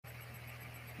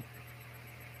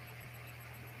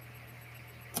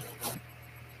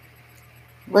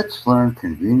Let's learn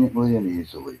conveniently and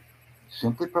easily.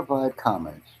 Simply provide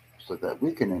comments so that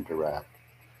we can interact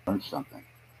and learn something.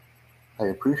 I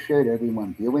appreciate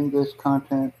everyone viewing this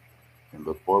content and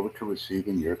look forward to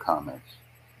receiving your comments.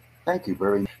 Thank you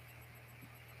very much.